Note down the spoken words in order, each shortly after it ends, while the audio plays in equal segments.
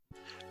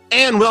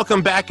And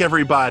welcome back,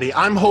 everybody.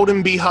 I'm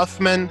Holden B.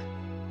 Huffman.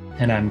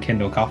 And I'm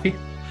Kendall Coffey.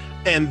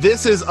 And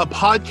this is a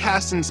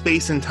podcast in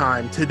space and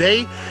time.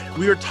 Today,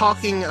 we are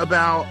talking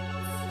about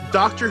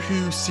Doctor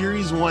Who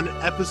Series 1,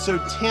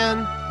 Episode 10,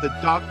 The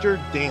Doctor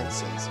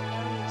Dances.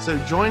 So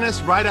join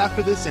us right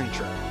after this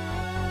intro.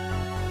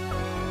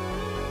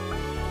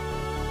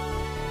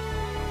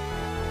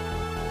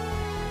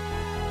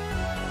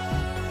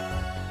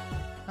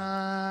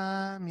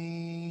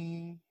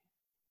 Mommy.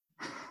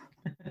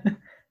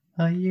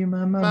 Are you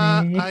my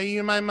mummy? Are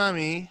you my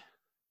mummy?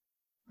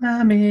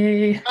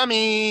 Mommy.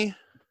 Mummy.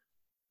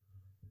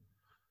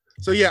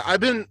 So yeah,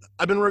 I've been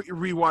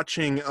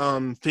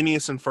rewatching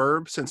Phineas and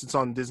Ferb since it's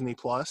on Disney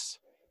Plus.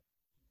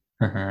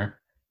 Uh-huh.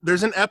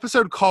 There's an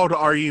episode called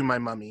 "Are You My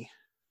Mummy?"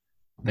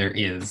 There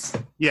is.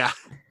 Yeah.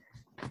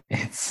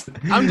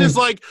 I'm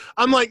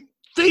like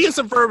Phineas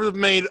and Ferb have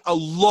made a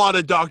lot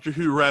of Doctor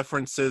Who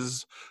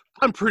references.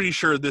 I'm pretty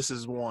sure this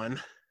is one.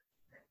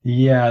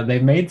 Yeah, they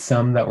made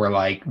some that were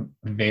like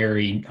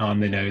very on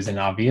the nose and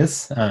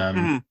obvious.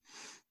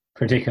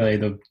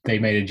 Particularly they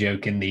made a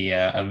joke in the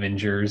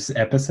Avengers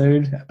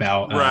episode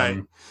about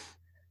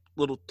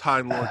little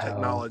Time Lord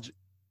technology,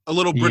 a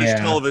little British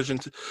television.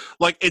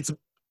 It's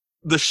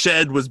the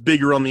shed was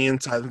bigger on the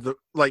inside.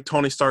 Like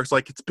Tony Stark's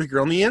like it's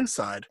bigger on the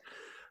inside,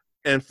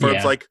 and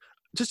Ferb's like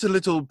just a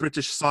little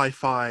British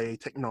sci-fi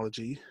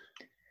technology.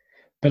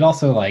 But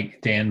also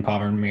like Dan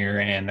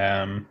Pottermere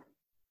and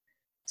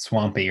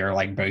Swampy are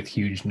like both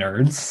huge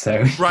nerds.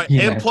 So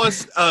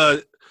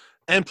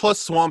And plus,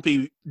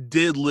 Swampy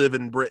did live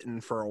in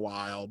Britain for a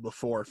while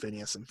before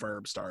Phineas and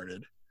Ferb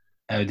started.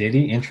 Oh, did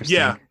he?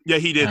 Interesting. Yeah,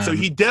 he did. So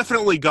he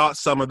definitely got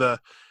some of the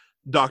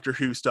Doctor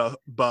Who stuff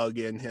bug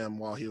in him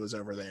while he was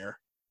over there.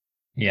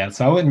 Yeah,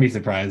 so I wouldn't be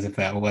surprised if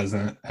that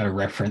wasn't a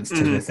reference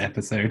to this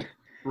episode.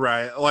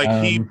 Right.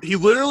 Like he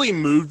literally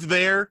moved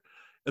there,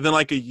 and then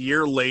like a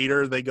year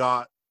later they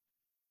got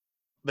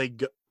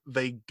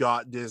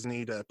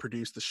Disney to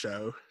produce the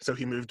show, so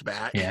he moved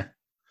back. Yeah.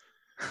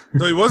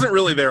 So he wasn't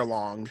really there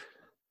long.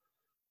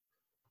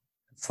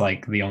 It's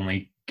like the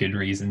only good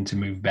reason to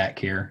move back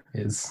here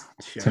is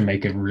to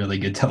make a really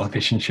good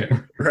television show.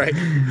 Right.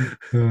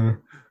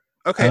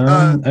 Okay.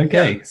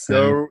 Okay.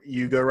 So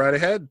you go right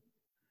ahead.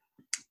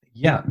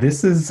 Yeah,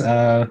 this is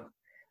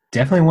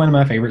definitely one of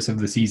my favorites of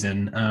the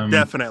season.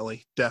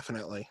 Definitely.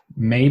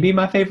 Maybe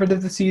my favorite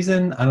of the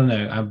season. I don't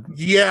know.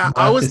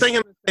 I was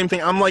thinking the same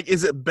thing. I'm like,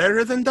 is it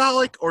better than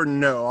Dalek or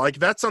no? Like,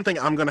 that's something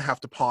I'm going to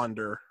have to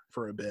ponder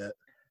for a bit.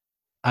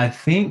 I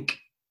think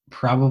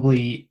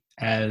probably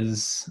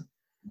as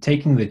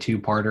taking the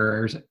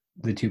two-parter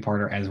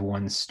as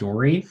one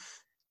story,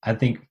 I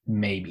think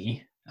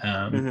maybe.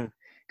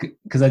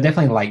 Because I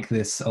definitely like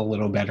this a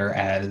little better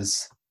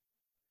as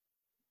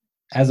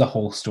a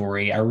whole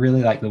story. I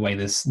really like the way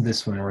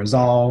this one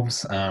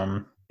resolves.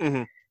 I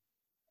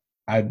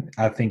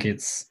think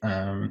it's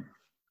I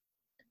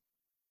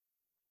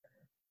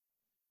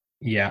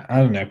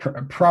don't know,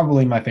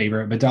 probably my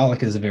favorite, but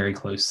Dalek is a very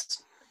close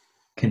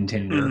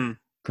contender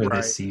for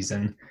this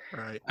season.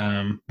 Right.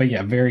 But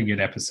yeah, very good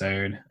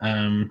episode.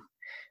 I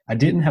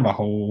didn't have a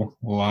whole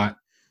lot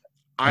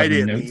of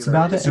notes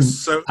about it.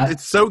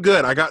 It's so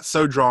good. I got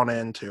so drawn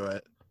into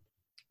it.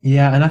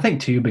 Yeah, and I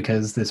think too,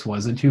 because this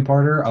was a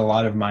two-parter, a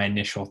lot of my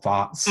initial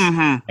thoughts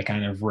I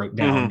kind of wrote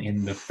down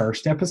in the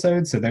first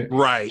episode. So there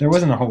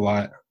wasn't a whole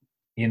lot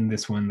in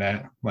this one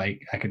that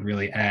like I could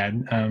really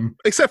add.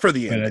 Except for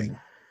the ending.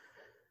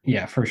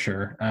 Yeah, for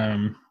sure.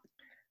 I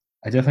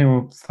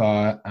definitely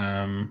thought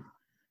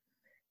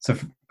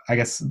I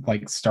guess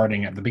like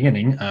starting at the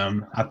beginning,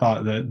 I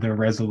thought the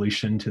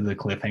resolution to the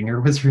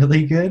cliffhanger was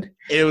really good.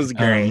 It was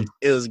great.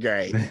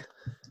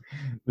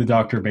 The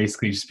doctor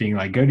basically just being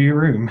like, go to your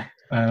room.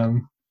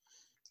 I'm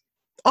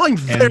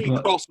very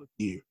cross with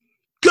you.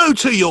 Go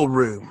to your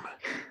room.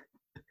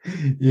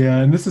 Yeah,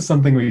 and this is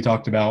something we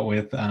talked about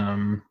with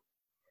Aliens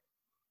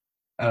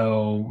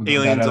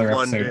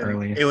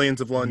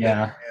of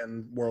London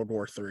and World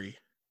War III.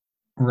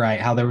 Right,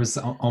 how there was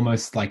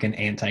almost like an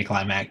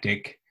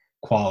anticlimactic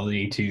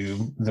quality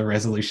to the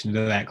resolution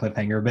to that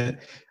cliffhanger, but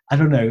I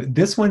don't know.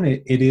 This one,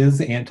 it is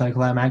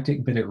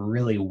anticlimactic, but it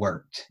really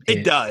worked.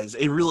 It does.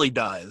 It really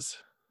does.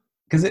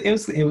 Because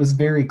it was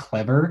very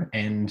clever,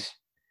 and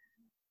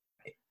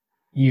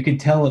you could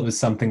tell it was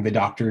something the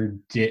doctor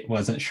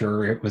wasn't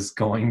sure it was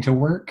going to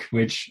work,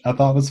 which I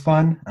thought was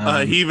fun.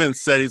 He even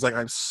said, he's like,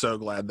 I'm so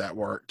glad that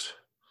worked.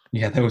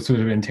 Yeah, those would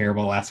have been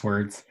terrible last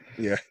words.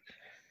 Yeah.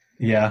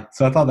 Yeah,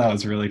 so I thought that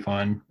was really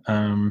fun.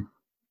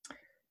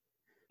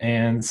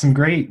 And some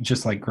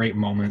great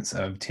moments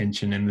of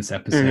tension in this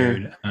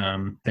episode.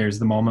 There's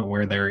the moment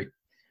where they're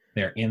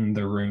in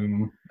the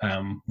room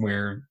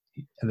where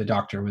the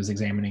doctor was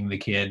examining the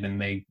kid,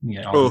 and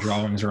all the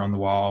drawings are on the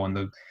wall, and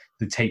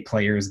the tape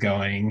player is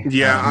going.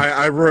 Yeah,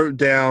 I wrote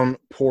down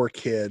poor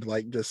kid,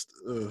 like just.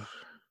 Ugh.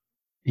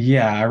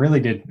 Yeah, I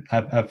really did.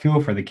 I feel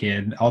for the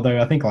kid,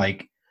 although I think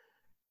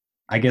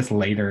I guess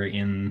later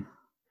in,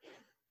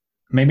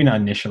 maybe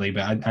not initially,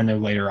 but I know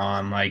later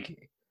on,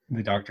 like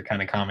the doctor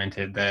kind of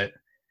commented that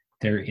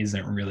there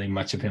isn't really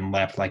much of him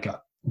left. Like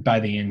by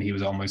the end, he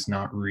was almost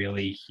not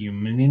really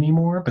human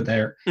anymore. But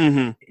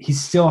he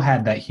still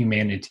had that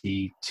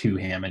humanity to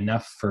him,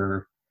 enough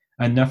for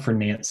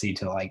Nancy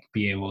to like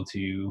be able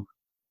to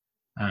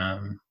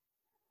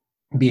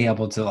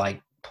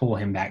like pull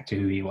him back to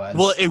who he was.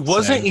 Well, it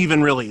wasn't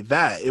even really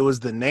that. It was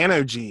the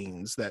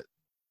nanogenes that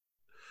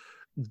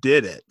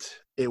did it.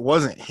 It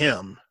wasn't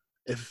him.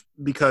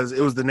 Because it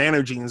was the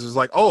nanogenes. It was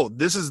like, oh,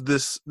 this is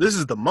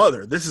the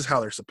mother. This is how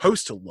they're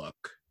supposed to look.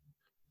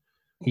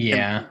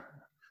 Yeah. And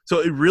so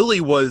it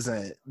really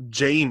wasn't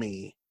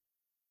Jamie.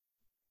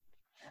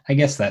 I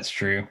guess that's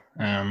true.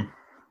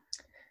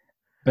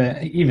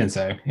 But even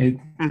so,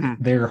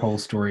 their whole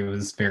story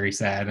was very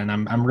sad, and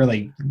I'm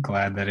really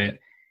glad that it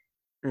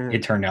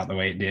turned out the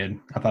way it did.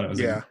 I thought it was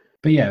a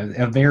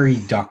very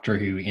Doctor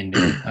Who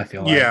ending, I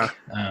feel like.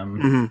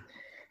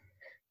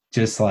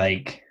 Just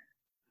like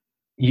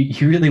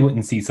you really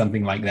wouldn't see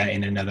something like that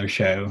in another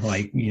show,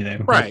 like,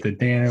 with the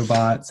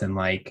nanobots and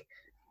like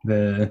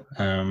the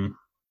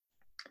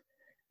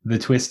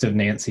twist of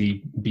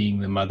Nancy being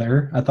the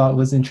mother. I thought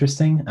was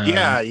interesting.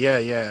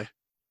 Yeah.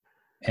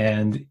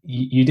 And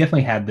you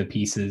definitely had the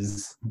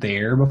pieces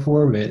there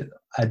before, but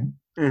I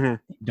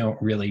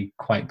don't really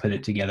quite put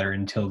it together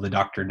until the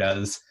Doctor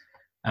does.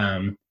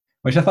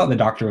 Which I thought the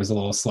Doctor was a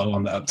little slow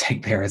on the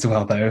uptake there as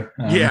well, though.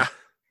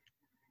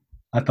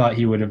 I thought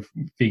he would have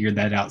figured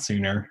that out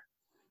sooner.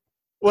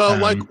 Well,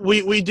 like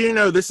we do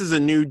know this is a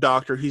new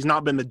Doctor. He's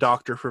not been the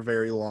Doctor for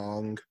very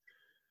long.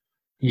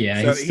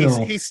 Yeah,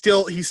 so he's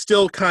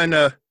still kind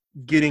of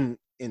getting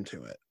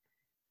into it,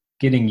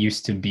 getting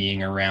used to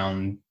being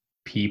around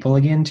people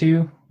again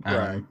too.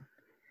 Right.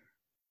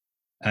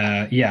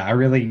 I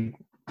really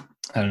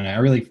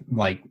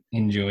like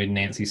enjoyed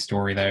Nancy's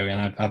story though,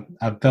 and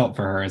I felt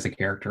for her as a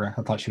character.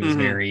 I thought she was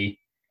very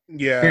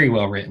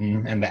well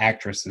written, and the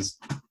actress is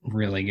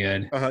really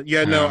good.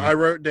 I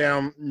wrote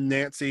down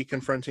Nancy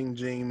confronting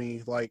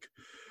Jamie, like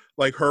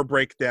her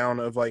breakdown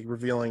of like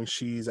revealing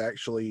she's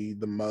actually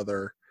the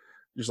mother.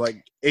 Just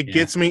like it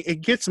gets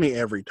me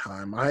every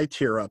time. I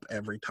tear up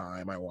every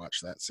time I watch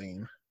that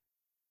scene.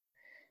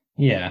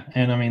 Yeah,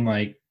 and I mean,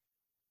 like,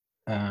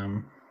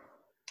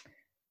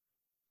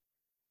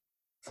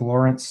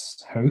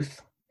 Florence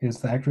Hoth is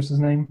the actress's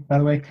name, by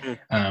the way.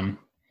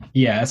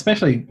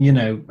 Especially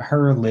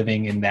her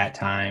living in that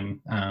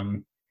time.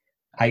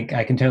 I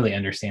can totally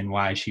understand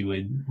why she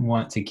would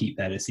want to keep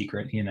that a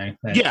secret.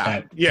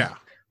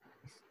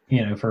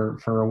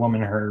 For a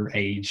woman her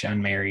age,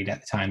 unmarried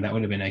at the time, that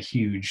would have been a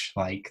huge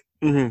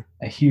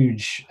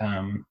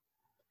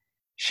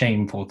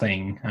shameful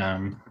thing.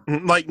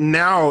 Like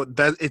now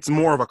that it's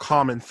more of a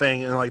common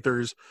thing, and like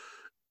there's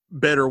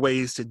better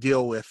ways to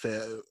deal with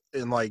it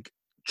in like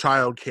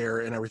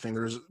childcare and everything.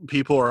 There's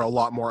people are a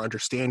lot more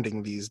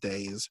understanding these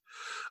days,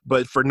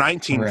 but for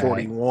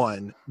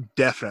 1941,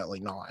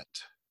 definitely not.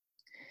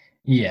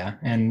 Yeah,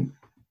 and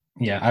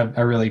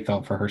I really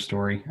felt for her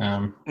story.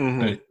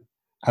 But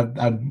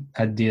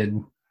I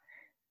did.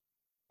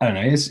 I don't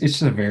know. It's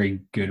just a very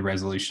good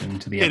resolution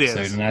to the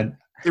episode, and I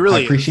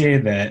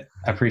appreciated that.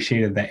 I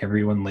appreciated that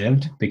everyone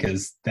lived,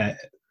 because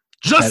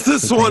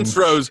justice once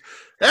rose.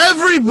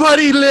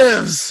 Everybody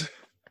lives.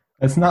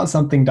 That's not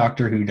something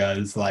Doctor Who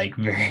does like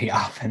very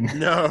often.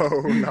 No,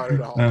 not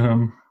at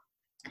all.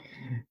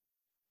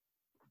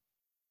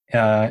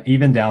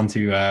 Even down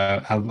to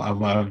I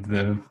loved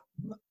the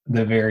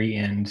very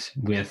end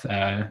with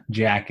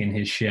Jack in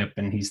his ship,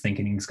 and he's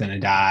thinking he's going to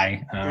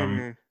die.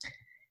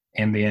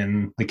 And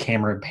then the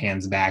camera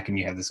pans back, and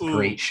you have this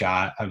great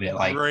shot of it,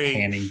 like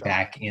panning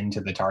back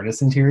into the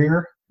TARDIS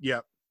interior.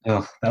 Yep.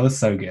 Oh, that was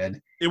so good.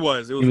 It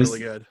was really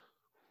good.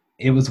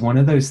 It was one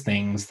of those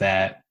things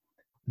that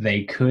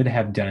they could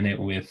have done it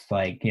with,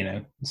 like,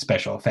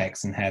 special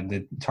effects and had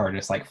the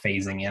TARDIS like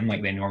phasing in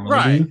like they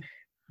normally do.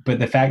 But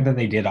the fact that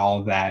they did all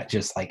of that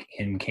just like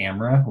in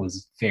camera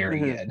was very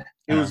good.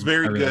 It was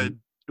very good.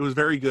 It was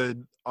very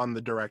good on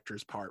the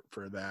director's part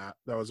for that.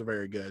 That was a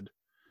very good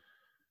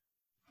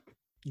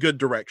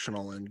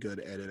directional and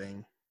good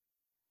editing.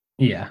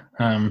 Yeah.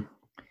 And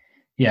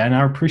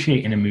I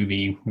appreciate in a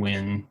movie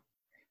when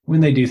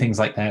they do things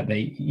like that,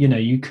 they,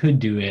 you could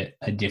do it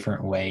a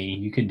different way.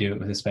 You could do it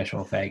with a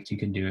special effect. You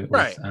could do it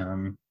with,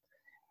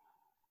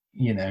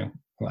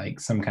 like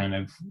some kind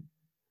of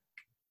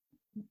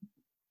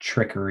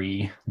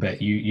trickery,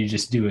 but you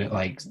just do it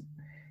like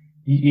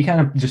you kind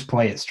of just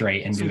play it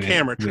straight and some do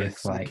camera it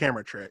tricks, with like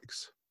camera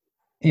tricks.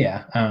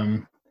 Yeah.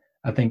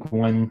 I think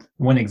one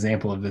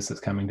example of this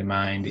that's coming to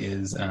mind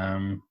is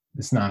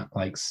it's not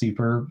like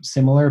super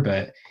similar,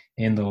 but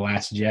in The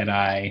Last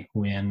Jedi,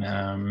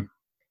 when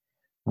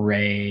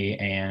Rey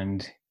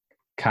and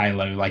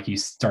Kylo, like, you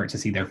start to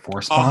see their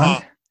Force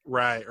bond.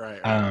 Right.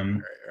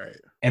 And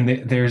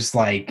there's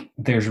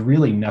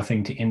really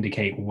nothing to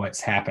indicate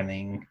what's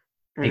happening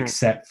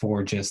except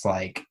for just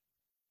like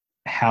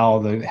how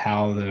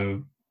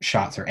the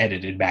shots are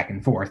edited back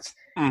and forth.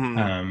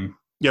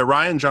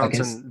 Ryan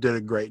Johnson did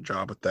a great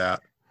job at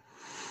that.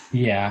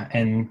 Yeah,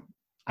 and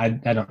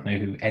I don't know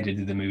who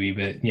edited the movie,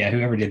 but yeah,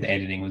 whoever did the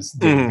editing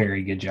did a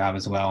very good job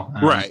as well.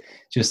 Right.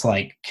 Just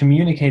like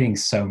communicating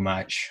so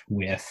much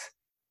with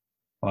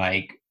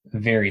like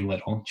very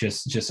little,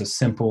 just a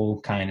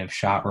simple kind of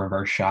shot,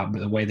 reverse shot, but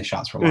the way the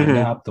shots were lined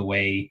up, the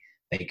way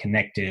they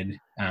connected.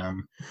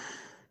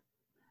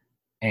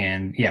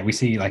 And yeah, we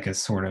see like a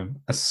sort of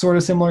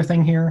similar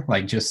thing here.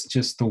 Like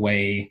just the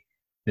way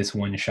this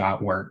one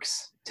shot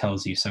works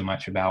tells you so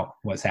much about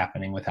what's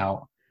happening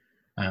without,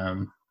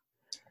 and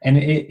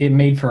it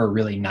made for a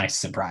really nice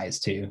surprise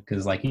too.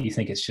 Cause like, you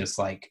think it's just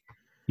like,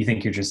 you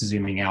think you're just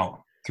zooming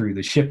out through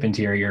the ship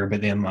interior,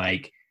 but then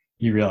like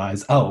you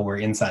realize, oh, we're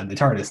inside the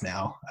TARDIS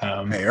now.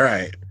 Hey,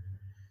 right.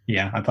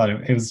 Yeah. I thought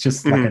it was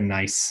just like a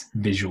nice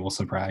visual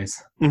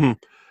surprise. Mm-hmm.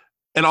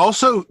 And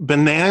also,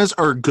 bananas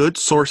are good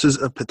sources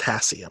of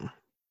potassium.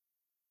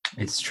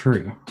 It's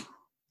true.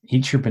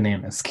 Eat your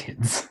bananas,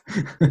 kids.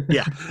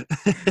 Yeah.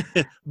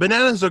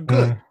 Bananas are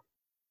good.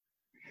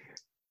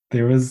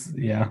 There was,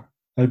 yeah.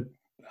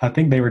 I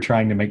think they were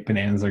trying to make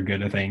bananas are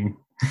good a thing.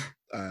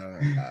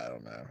 I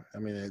don't know. I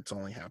mean, it's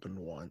only happened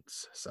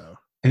once, so.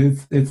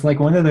 It's like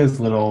one of those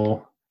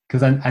little,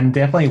 because I'm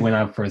definitely, when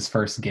I was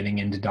first getting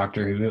into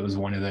Doctor Who, it was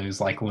one of those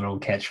like little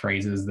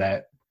catchphrases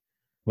that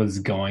was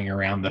going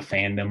around the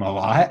fandom a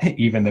lot,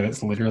 even though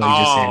it's literally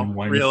just in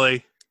one.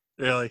 Really?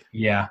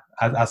 Yeah,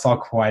 I saw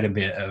quite a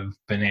bit of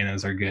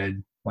bananas are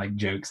good like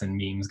jokes and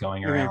memes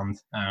going around,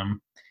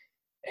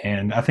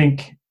 and I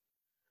think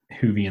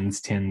Whovians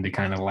tend to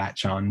kind of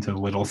latch on to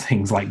little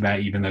things like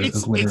that, even though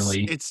it's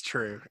literally. It's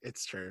true.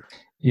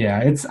 Yeah,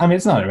 it's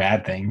not a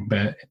bad thing,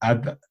 but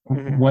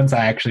once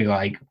I actually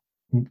like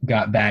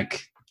got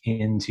back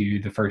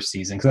into the first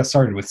season, because I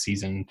started with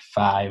season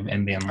 5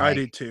 and then like, I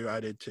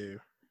did too.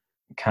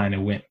 Kind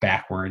of went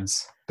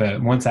backwards,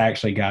 but once I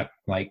actually got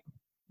like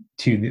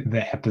to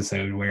the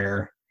episode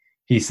where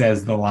he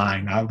says the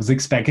line, I was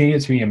expecting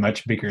it to be a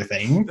much bigger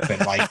thing,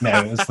 but like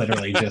no, it was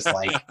literally just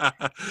like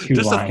 2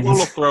 just lines. A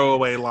little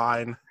throwaway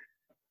line.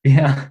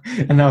 Yeah,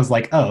 and I was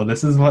like, oh,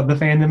 this is what the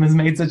fandom has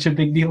made such a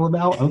big deal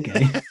about.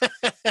 Okay.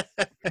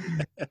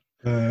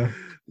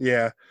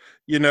 Yeah.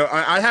 You know,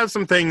 I have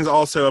some things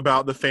also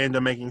about the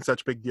fandom making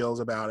such big deals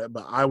about it,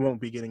 but I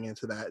won't be getting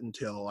into that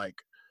until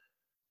like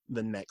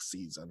the next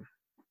season.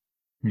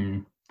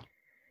 You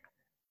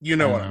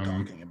know what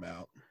I'm talking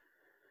about.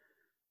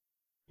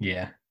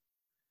 Yeah.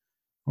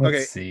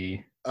 Let's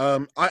see.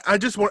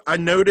 I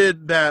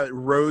noted that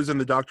Rose and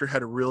the Doctor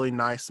had a really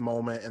nice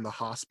moment in the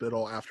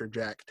hospital after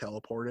Jack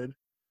teleported.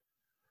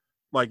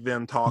 Like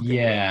them talking,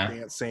 and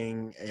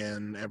dancing,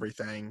 and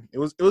everything. It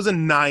was a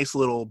nice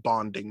little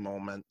bonding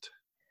moment.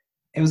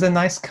 It was a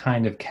nice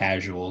kind of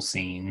casual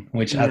scene,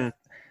 which I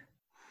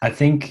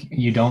think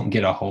you don't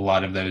get a whole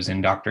lot of those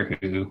in Doctor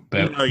Who,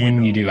 but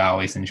when you do, I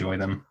always enjoy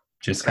them.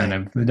 Just kind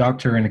of the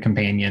Doctor and a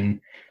companion,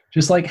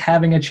 just like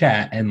having a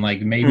chat, and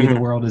like maybe the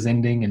world is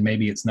ending and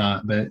maybe it's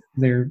not, but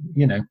they're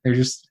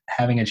just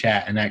having a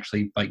chat and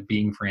actually like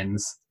being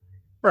friends.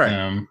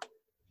 Right.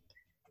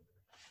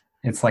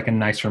 It's like a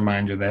nice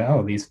reminder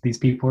that these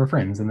people are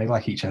friends and they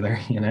like each other,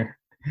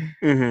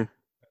 And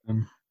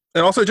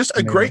also just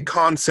a great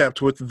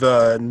concept with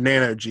the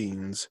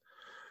nanogenes.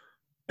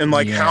 And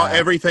like how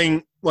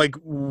everything, like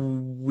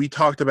we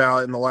talked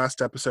about in the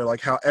last episode, like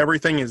how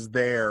everything is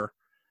there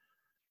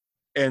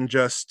and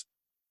just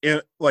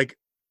like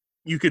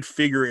you could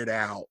figure it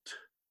out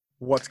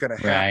what's going to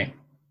happen. Right.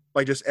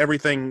 Like just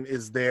everything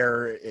is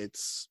there.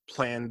 It's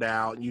planned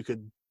out. You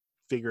could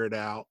figure it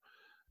out.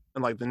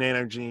 And like the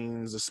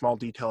nanogenes, the small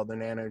detail of the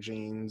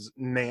nanogenes,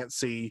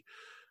 Nancy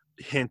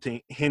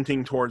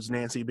hinting towards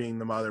Nancy being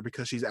the mother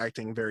because she's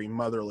acting very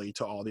motherly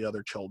to all the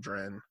other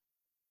children.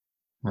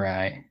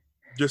 Right.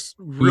 Just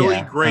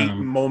really great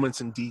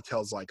moments and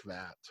details like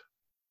that.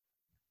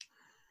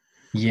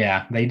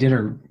 Yeah, they did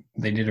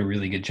a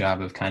really good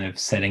job of kind of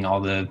setting all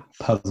the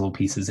puzzle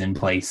pieces in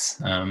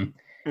place.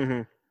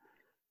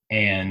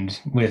 And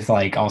with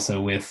like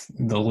also with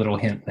the little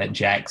hint that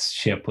Jack's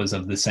ship was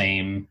of the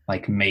same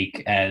like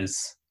make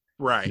as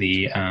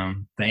the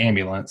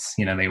ambulance.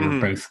 They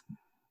were both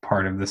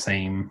part of the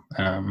same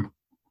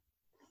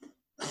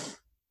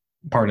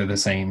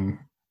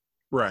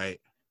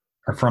right.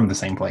 Or from the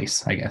same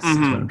place, I guess is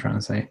what I'm trying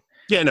to say.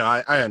 Yeah, no,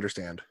 I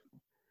understand.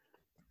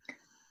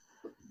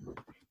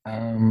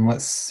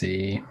 Let's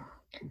see.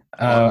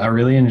 I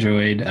really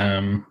enjoyed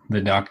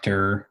the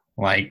Doctor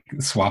like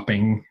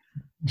swapping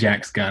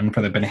Jack's gun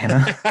for the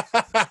banana.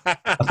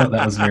 I thought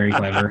that was very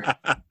clever.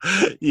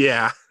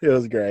 Yeah, it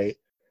was great.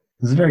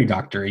 It was very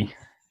doctory.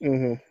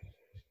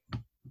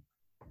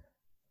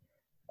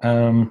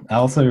 I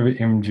also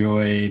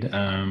enjoyed.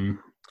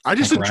 I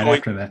just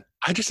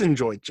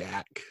enjoyed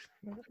Jack.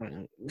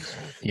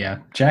 Yeah,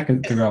 Jack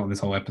throughout this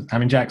whole episode. I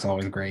mean, Jack's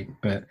always great,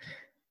 but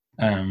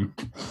I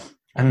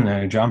don't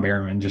know. John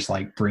Barrowman just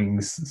like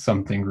brings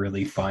something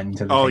really fun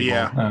to the table.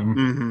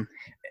 Yeah.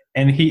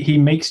 And he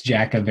makes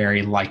Jack a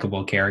very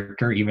likable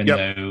character, even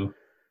though,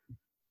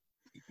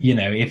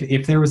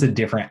 if there was a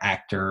different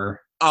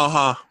actor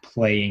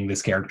playing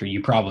this character,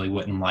 you probably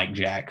wouldn't like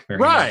Jack very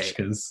much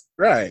because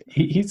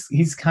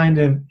he's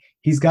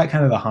got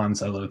kind of the Han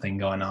Solo thing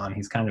going on.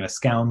 He's kind of a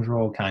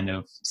scoundrel, kind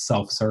of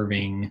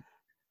self-serving,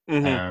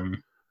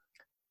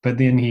 but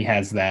then he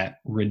has that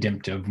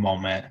redemptive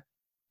moment.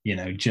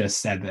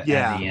 Just at the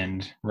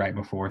end, right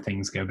before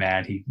things go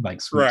bad, he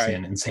like swoops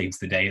in and saves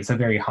the day. It's a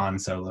very Han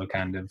Solo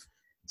kind of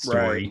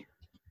story.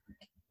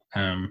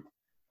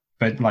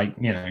 But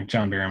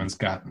John Barrowman's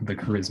got the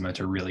charisma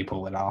to really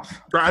pull it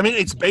off. Right. I mean,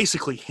 it's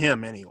basically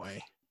him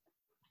anyway.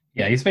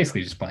 Yeah, he's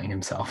basically just playing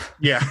himself.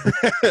 Yeah.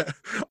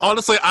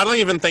 Honestly, I don't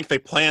even think they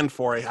planned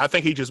for it. I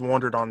think he just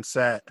wandered on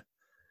set.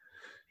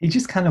 He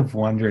just kind of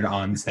wandered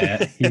on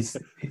set.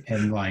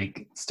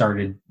 And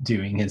started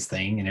doing his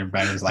thing, and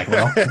everybody was like,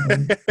 "Well,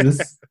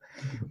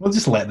 we'll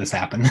just let this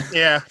happen."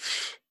 Yeah.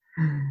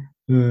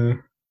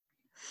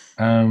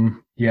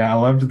 Yeah, I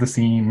loved the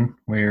scene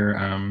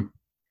where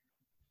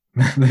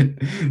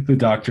the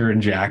Doctor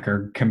and Jack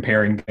are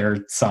comparing their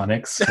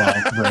Sonics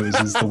while Rose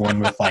is the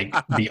one with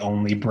the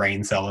only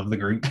brain cell of the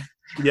group.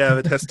 Yeah,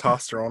 the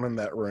testosterone in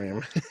that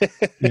room.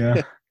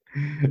 Yeah.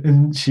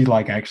 And she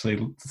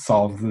actually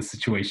solves the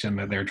situation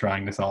that they're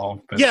trying to solve.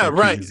 But yeah,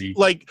 right.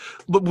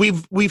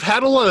 We've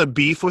had a lot of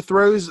beef with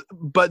Rose,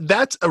 but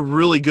that's a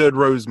really good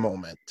Rose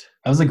moment.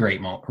 That was a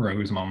great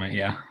Rose moment,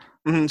 yeah.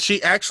 Mm-hmm.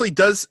 She actually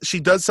does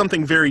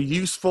something very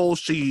useful.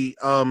 She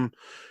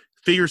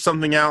figures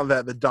something out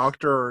that the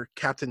Doctor or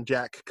Captain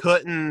Jack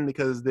couldn't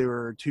because they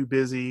were too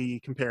busy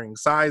comparing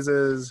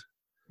sizes.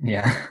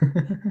 Yeah.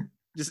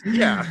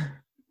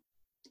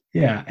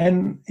 Yeah,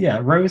 and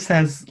Rose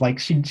has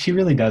she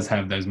really does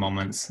have those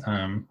moments,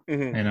 and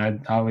I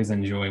always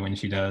enjoy when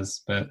she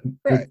does. But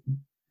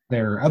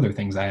there are other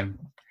things I have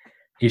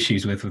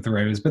issues with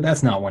Rose, but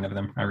that's not one of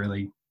them. I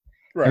really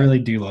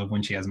do love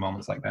when she has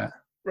moments like that.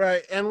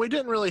 Right, and we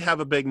didn't really have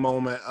a big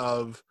moment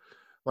of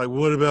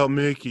what about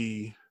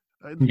Mickey?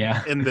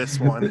 Yeah, in this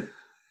one.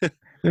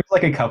 There's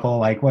a couple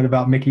what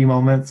about Mickey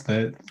moments,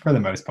 but for the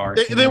most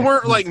part, they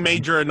weren't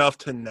major enough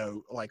to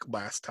note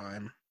last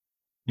time.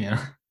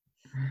 Yeah.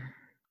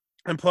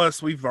 And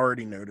plus, we've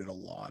already noted a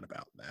lot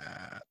about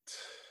that.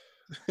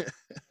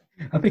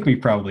 I think we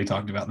probably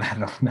talked about that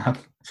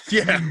enough.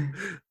 Yeah.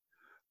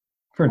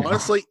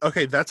 Honestly, now.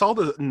 Okay, that's all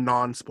the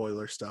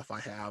non-spoiler stuff I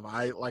have.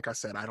 Like I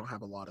said, I don't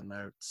have a lot of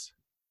notes.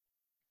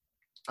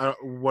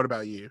 What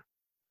about you?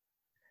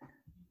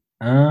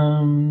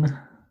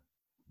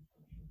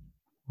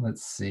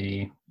 Let's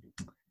see.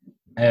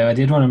 I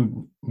did want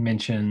to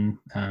mention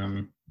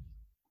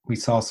we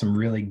saw some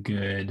really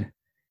good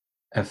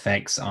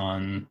effects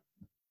on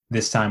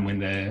this time when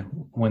the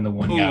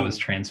one guy was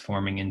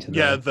transforming into the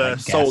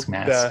gas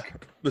mask.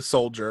 The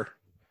soldier.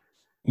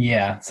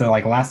 Yeah, so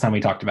last time we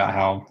talked about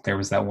how there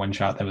was that one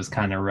shot that was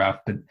kind of rough,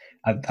 but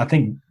I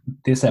think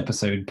this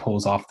episode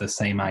pulls off the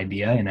same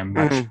idea in a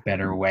much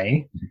better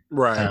way.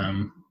 Right.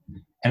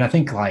 And I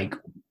think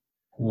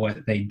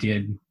what they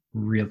did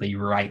really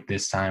right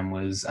this time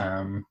was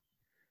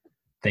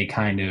they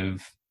kind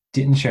of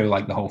didn't show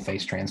the whole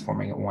face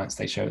transforming at once.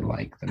 They showed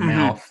the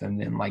mouth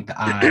and then the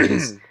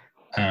eyes.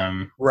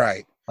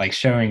 Right.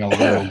 Showing a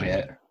little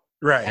bit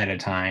right at a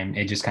time.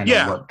 It just kind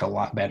of worked a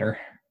lot better.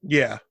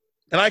 Yeah.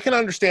 And I can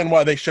understand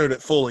why they showed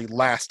it fully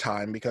last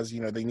time because,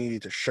 they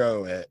needed to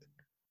show it.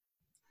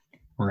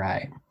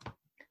 Right.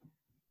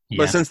 Yeah,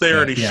 but since they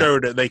already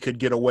showed it, they could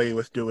get away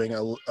with doing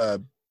a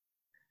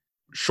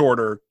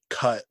shorter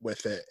cut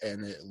with it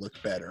and it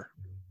looked better.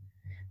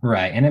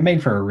 Right. And it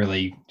made for a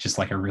really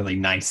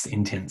nice,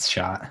 intense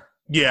shot.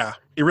 Yeah,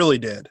 it really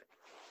did.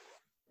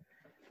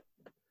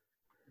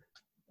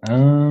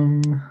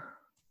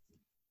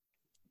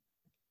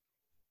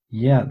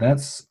 Yeah,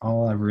 that's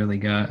all I've really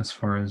got as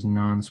far as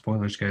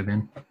non-spoilers go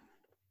then.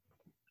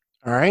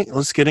 All right,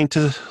 let's get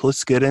into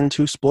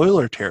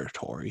spoiler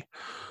territory.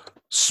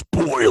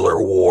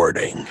 Spoiler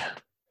warning.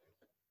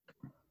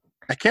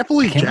 I can't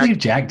believe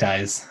Jack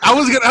dies. I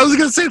was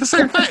gonna say the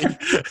same thing.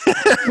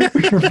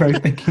 We were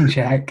both thinking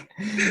Jack.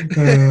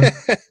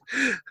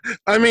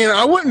 I mean,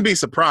 I wouldn't be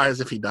surprised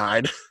if he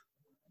died.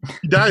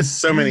 He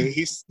dies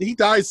he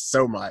dies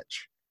so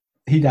much.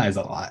 He dies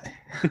a lot.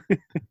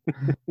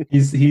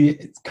 He's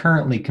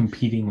currently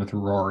competing with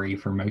Rory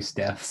for most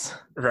deaths.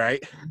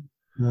 Right.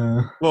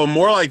 Well,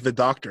 more like the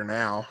Doctor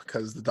now,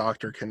 because the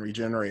Doctor can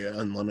regenerate at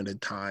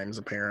unlimited times,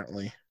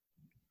 apparently.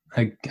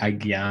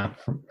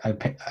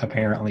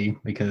 Apparently,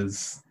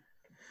 because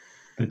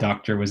the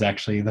Doctor was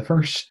actually the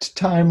first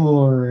Time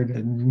Lord,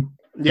 and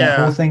that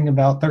whole thing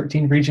about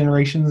 13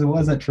 regenerations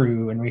wasn't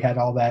true, and we had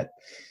all that.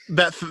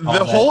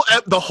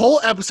 The whole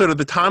episode of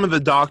the Time of the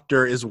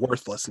Doctor is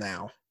worthless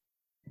now.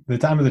 The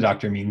Time of the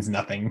Doctor means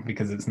nothing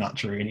because it's not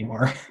true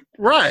anymore.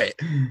 Right.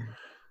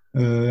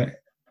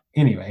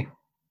 Anyway,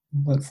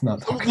 let's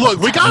not talk. Look,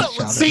 we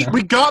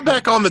got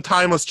back on the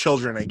Timeless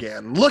Children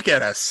again. Look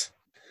at us.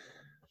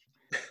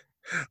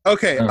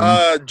 Okay,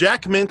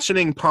 Jack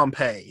mentioning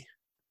Pompeii.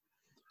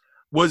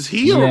 Was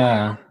he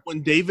around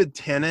when David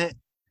Tennant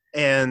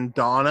and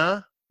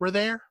Donna were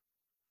there?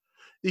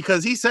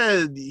 Because he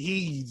said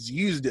he's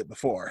used it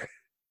before.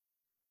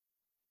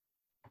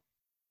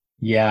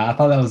 Yeah, I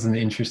thought that was an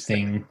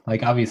interesting.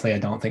 Like, obviously, I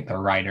don't think the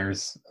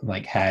writers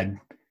like had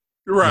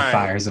the Right.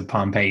 fires of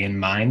Pompeii in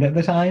mind at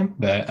the time,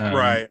 but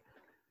Right.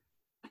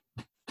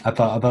 I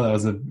thought that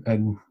was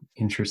an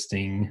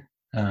interesting,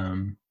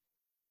 um,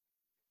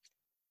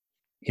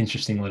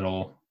 interesting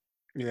little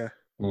Yeah.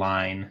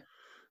 line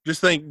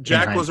Just think, in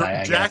hindsight,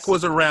 I Jack guess.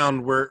 was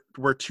around where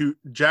two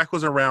Jack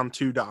was around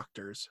two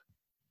doctors.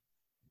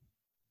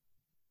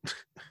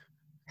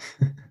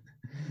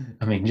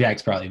 I mean,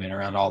 Jack's probably been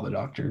around all the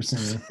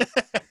doctors.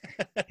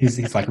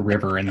 He's like a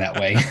river in that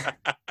way.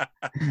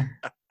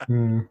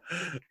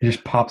 He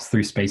just pops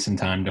through space and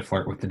time to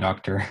flirt with the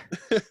doctor.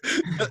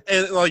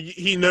 And like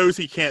he knows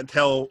he can't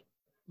tell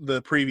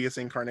the previous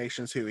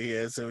incarnations who he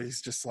is, so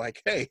he's just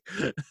like, hey.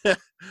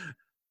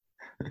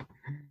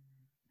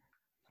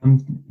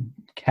 I'm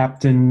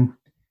Captain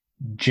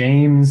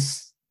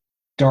James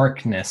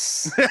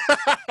Darkness.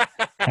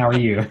 How are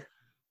you?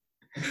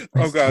 Oh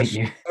Nice to meet gosh.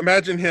 you.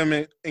 Imagine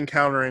him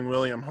encountering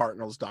William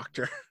Hartnell's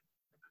doctor.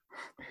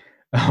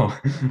 Oh,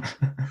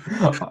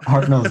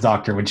 Hartnell's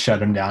doctor would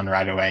shut him down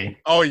right away.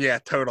 Oh yeah,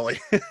 totally.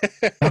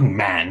 Young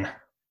man,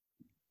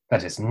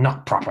 that is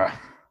not proper.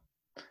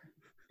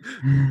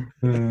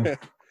 Okay.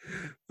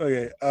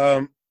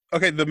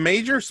 Okay, the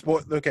major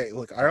okay,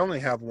 look, I only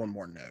have one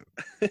more note.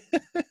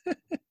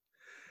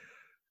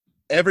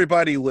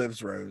 Everybody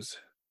lives, Rose.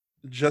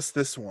 Just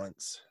this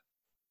once.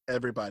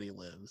 Everybody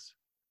lives.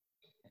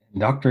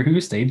 Doctor Who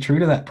stayed true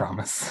to that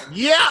promise.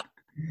 Yeah.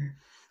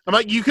 I'm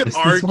like, you could Just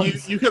this argue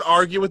once. you could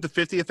argue with the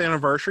 50th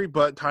anniversary,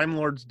 but Time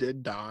Lords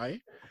did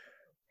die.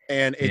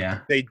 And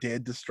they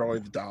did destroy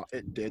the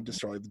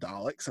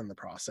Daleks in the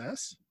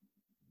process.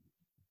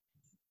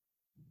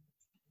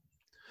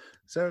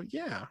 So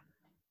yeah.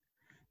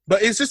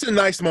 But it's just a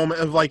nice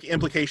moment of like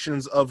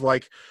implications of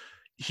like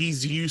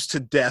he's used to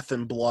death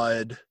and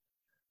blood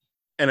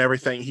and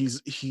everything.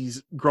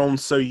 He's grown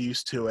so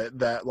used to it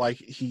that like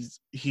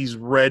he's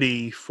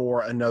ready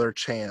for another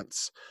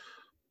chance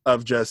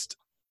of just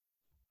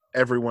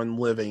everyone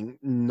living,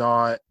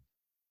 not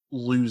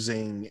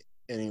losing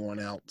anyone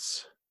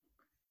else.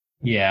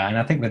 Yeah, and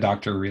I think the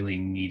Doctor really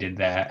needed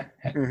that,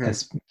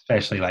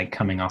 especially like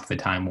coming off the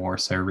Time War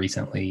so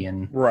recently,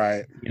 and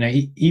right,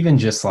 even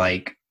just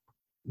like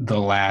the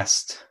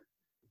last,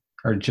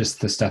 or just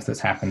the stuff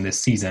that's happened this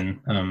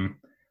season.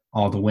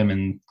 All the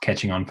women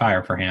catching on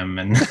fire for him,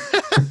 and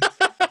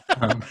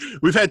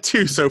we've had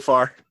two so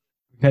far.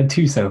 We've had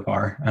two so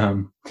far.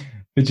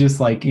 But just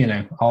like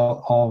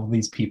all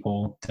these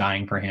people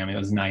dying for him, it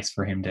was nice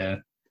for him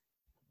to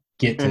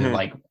get to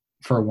like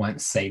for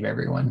once save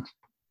everyone.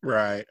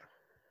 Right.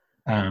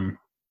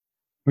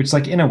 Which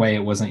like in a way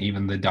it wasn't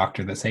even the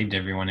Doctor that saved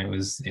everyone, it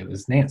was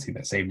Nancy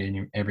that saved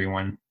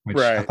everyone, which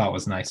I thought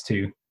was nice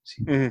too.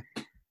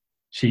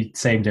 She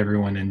saved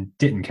everyone and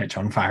didn't catch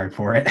on fire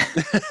for it.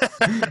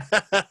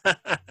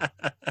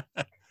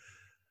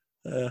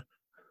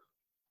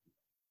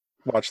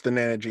 Watch, the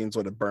Nana Jeans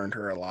would have burned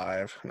her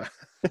alive.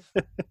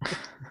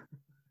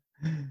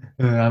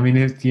 I mean,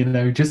 if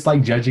just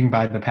like judging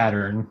by the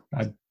pattern,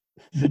 I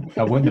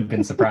wouldn't have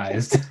been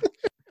surprised.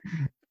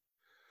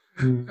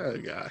 Oh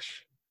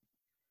gosh.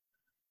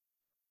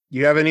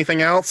 You have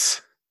anything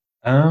else?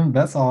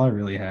 That's all I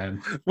really had.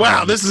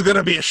 Wow, this is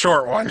gonna be a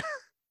short one.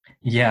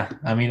 Yeah,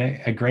 I mean,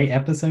 a great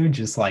episode,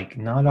 just like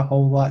not a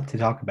whole lot to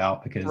talk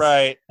about because,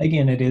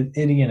 again, it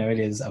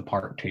is a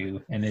part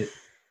 2, and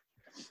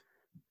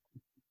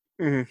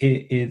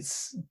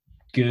it's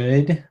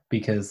good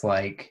because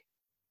like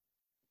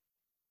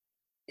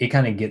it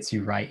kind of gets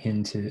you right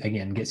into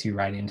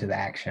the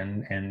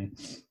action, and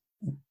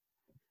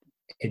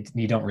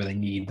you don't really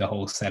need the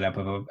whole setup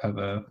of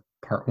a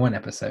part 1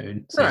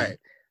 episode. So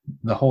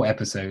the whole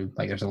episode,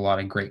 like, there's a lot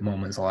of great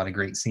moments, a lot of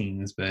great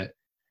scenes, but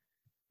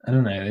I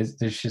don't know.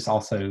 There's just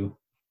also,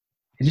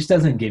 it just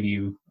doesn't give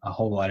you a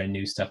whole lot of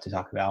new stuff to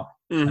talk about.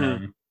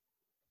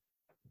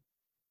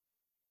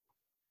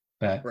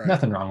 But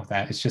nothing wrong with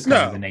that. It's just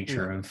kind of the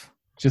nature of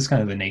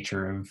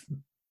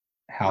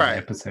how the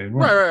episode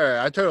went.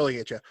 Right. I totally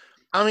get you.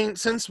 I mean,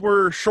 since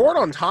we're short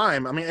on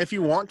time, I mean, if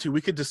you want to,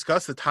 we could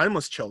discuss the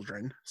Timeless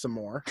Children some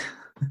more.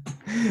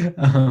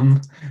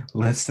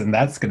 Listen,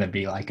 that's going to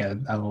be like a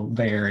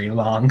very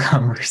long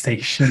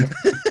conversation.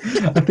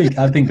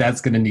 I think that's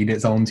going to need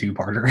its own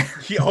 2-parter.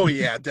 Oh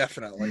yeah,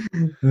 definitely.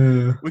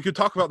 We could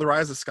talk about the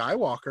Rise of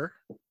Skywalker.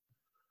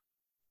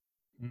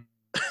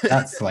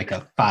 That's like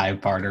a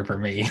 5-parter for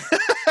me.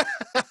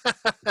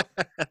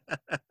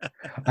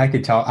 I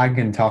can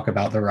talk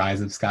about the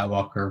Rise of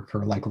Skywalker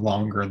for like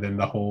longer than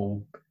the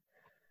whole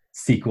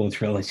sequel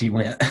trilogy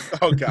went.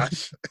 Oh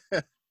gosh.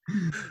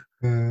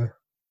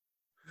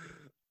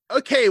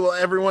 Okay, well,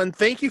 everyone,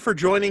 thank you for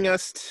joining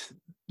us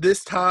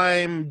this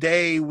time,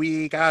 day,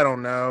 week, I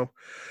don't know.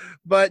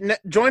 But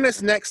join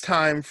us next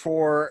time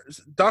for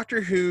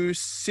Doctor Who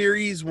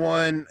Series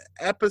 1,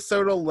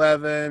 Episode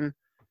 11,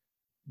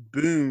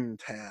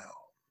 Boomtown.